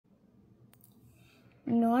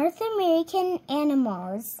North American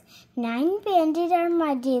animals. 9 banded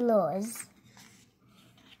armadillos.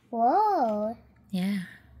 Whoa. Yeah.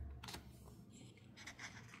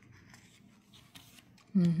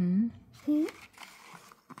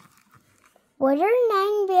 What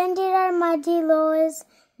are 9 banded armadillos?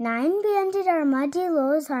 9 banded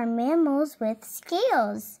armadillos are mammals with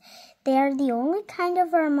scales. They are the only kind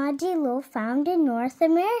of armadillo found in North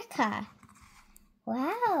America.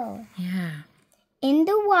 Wow. Yeah. In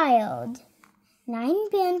the wild, 9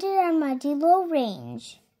 banded armadillo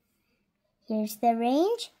range. Here's the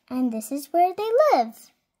range, and this is where they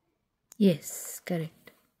live. Yes,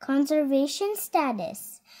 correct. Conservation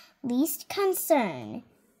status. Least concern.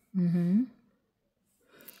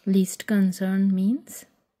 Least concern means?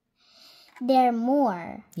 There are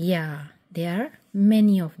more. Yeah, there are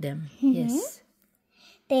many of them. Yes.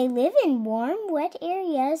 They live in warm, wet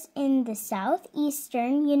areas in the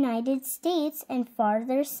southeastern United States and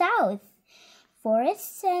farther south.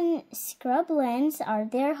 Forests and scrublands are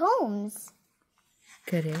their homes.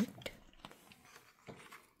 Correct.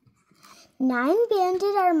 9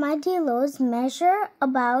 banded armadillos measure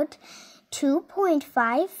about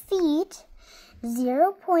 2.5 feet,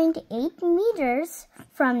 0.8 meters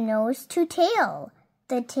from nose to tail.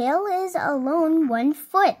 The tail is alone 1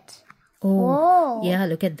 foot. Oh, Whoa. yeah,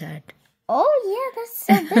 look at that. Oh, yeah, that's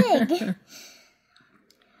so big.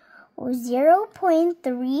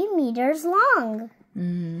 0.3 meters long.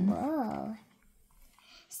 Whoa.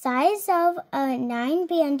 Size of a 9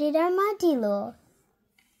 banded armadillo.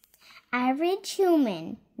 Average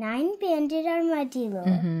human, 9 banded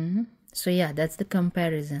armadillo. So yeah, that's the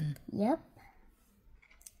comparison. Yep.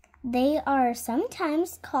 They are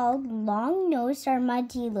sometimes called long-nosed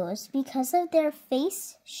armadillos because of their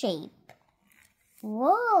face shape.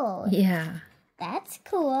 Whoa, Yeah. that's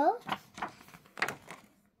cool.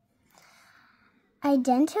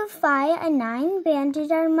 Identify a 9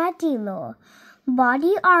 banded armadillo.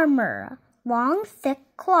 Body armor, long thick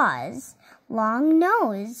claws, long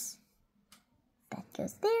nose. That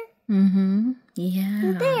goes there.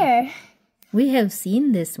 Yeah. There. We have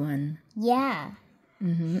seen this one Yeah.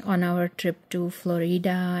 on our trip to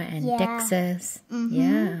Florida and Yeah. Texas.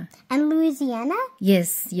 Yeah. And Louisiana?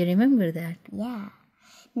 Yes, you remember that. Yeah.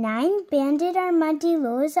 9 banded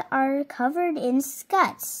armadillos are covered in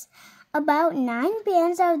scuts. About 9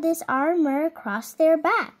 bands of this armor cross their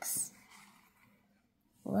backs.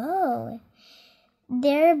 Whoa.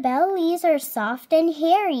 Their bellies are soft and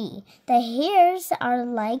hairy. The hairs are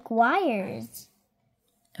like wires.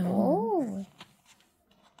 Oh.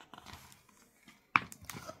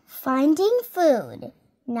 Finding food.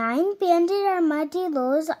 9 banded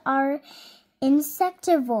armadillos are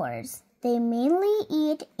insectivores. They mainly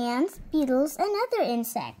eat ants, beetles, and other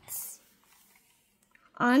insects.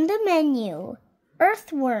 On the menu,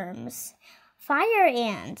 earthworms, fire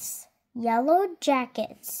ants, yellow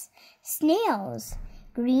jackets, snails,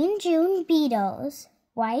 green June beetles,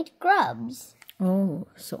 white grubs. Oh,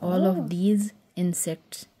 so all of these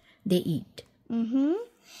insects they eat.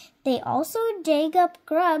 They also dig up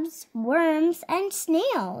grubs, worms, and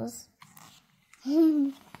snails.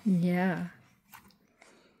 Yeah.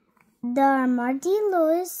 The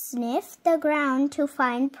armadillos sniff the ground to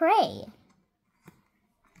find prey.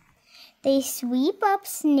 They sweep up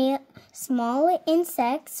small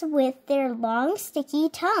insects with their long, sticky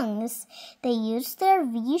tongues. They use their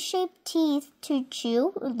V-shaped teeth to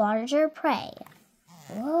chew larger prey.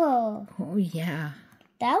 Whoa, Oh, yeah.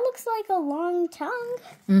 that looks like a long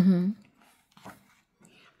tongue.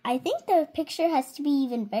 I think the picture has to be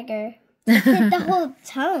even bigger. Look at the whole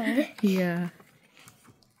tongue. Yeah.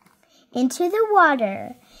 Into the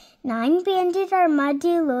water. 9 banded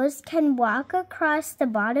armadillos can walk across the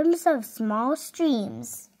bottoms of small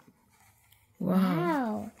streams.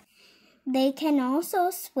 Wow. They can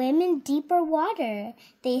also swim in deeper water.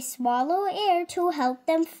 They swallow air to help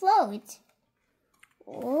them float.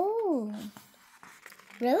 Oh,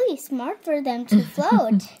 really smart for them to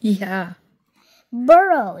float. Yeah.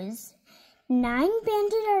 Burrows. 9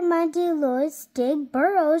 banded armadillos dig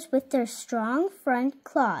burrows with their strong front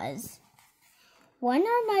claws. One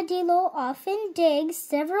armadillo often digs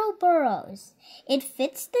several burrows. It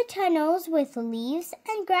fits the tunnels with leaves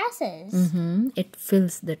and grasses. It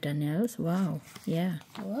fills the tunnels. Wow. Yeah.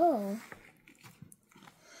 Whoa.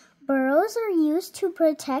 Burrows are used to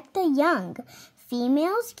protect the young.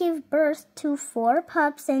 Females give birth to 4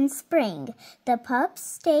 pups in spring. The pups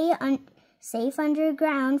stay safe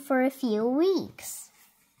underground for a few weeks.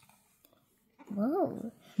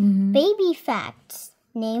 Whoa. Baby facts.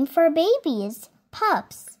 Name for babies.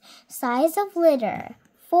 Pups. Size of litter.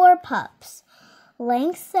 4 pups.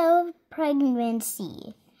 Length of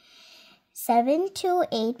pregnancy 7 to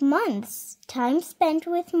 8 months. Time spent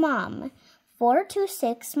with mom 4 to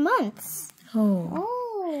 6 months.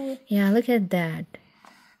 Oh. Yeah, look at that.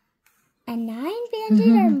 A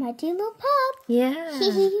 9-banded armadillo pup. Yeah.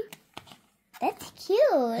 That's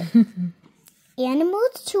cute.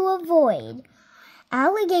 Animals to avoid.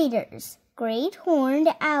 Alligators, great horned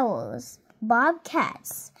owls,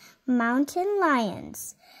 bobcats, mountain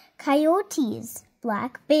lions, coyotes,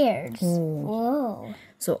 black bears. Whoa.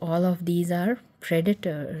 So all of these are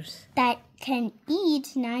predators that can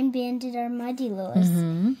eat 9-banded armadillos.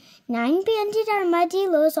 9-banded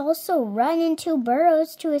armadillos also run into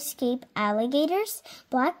burrows to escape alligators,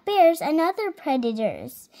 black bears, and other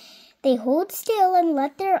predators. They hold still and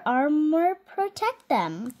let their armor protect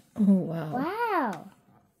them. Oh, wow. Wow.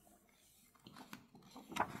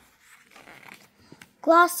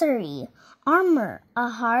 Glossary. Armor, a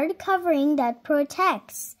hard covering that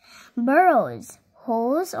protects. Burrows,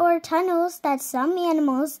 holes or tunnels that some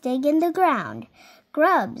animals dig in the ground.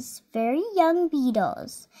 Grubs, very young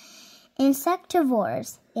beetles.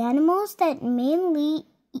 Insectivores, animals that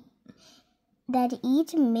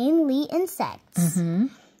eat mainly insects.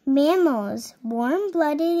 Mammals,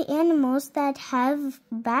 warm-blooded animals that have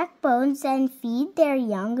backbones and feed their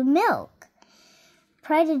young milk.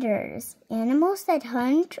 Predators, animals that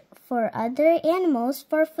hunt for other animals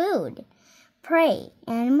for food. Prey,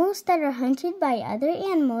 animals that are hunted by other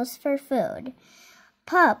animals for food.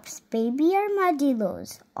 Pups, baby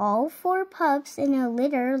armadillos. All 4 pups in a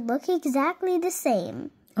litter look exactly the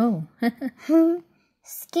same. Oh.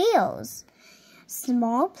 Scales,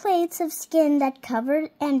 small plates of skin that cover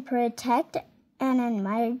and protect an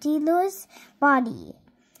armadillo's body.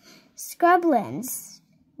 Scrublands,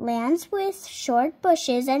 lands with short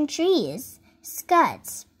bushes and trees.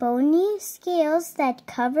 Scuds, bony scales that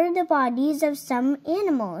cover the bodies of some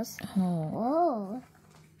animals. Oh. Whoa.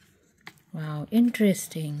 Wow,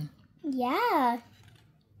 interesting. Yeah.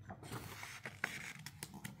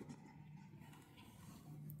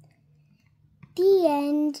 The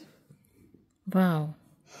end. Wow.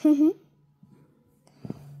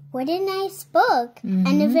 What a nice book,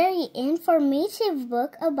 and a very informative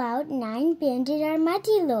book about 9-banded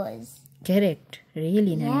armadillos. Correct.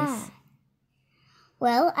 Really nice. Yeah.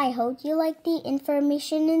 Well, I hope you like the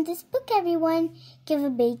information in this book, everyone. Give a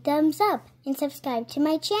big thumbs up and subscribe to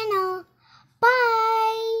my channel. Bye!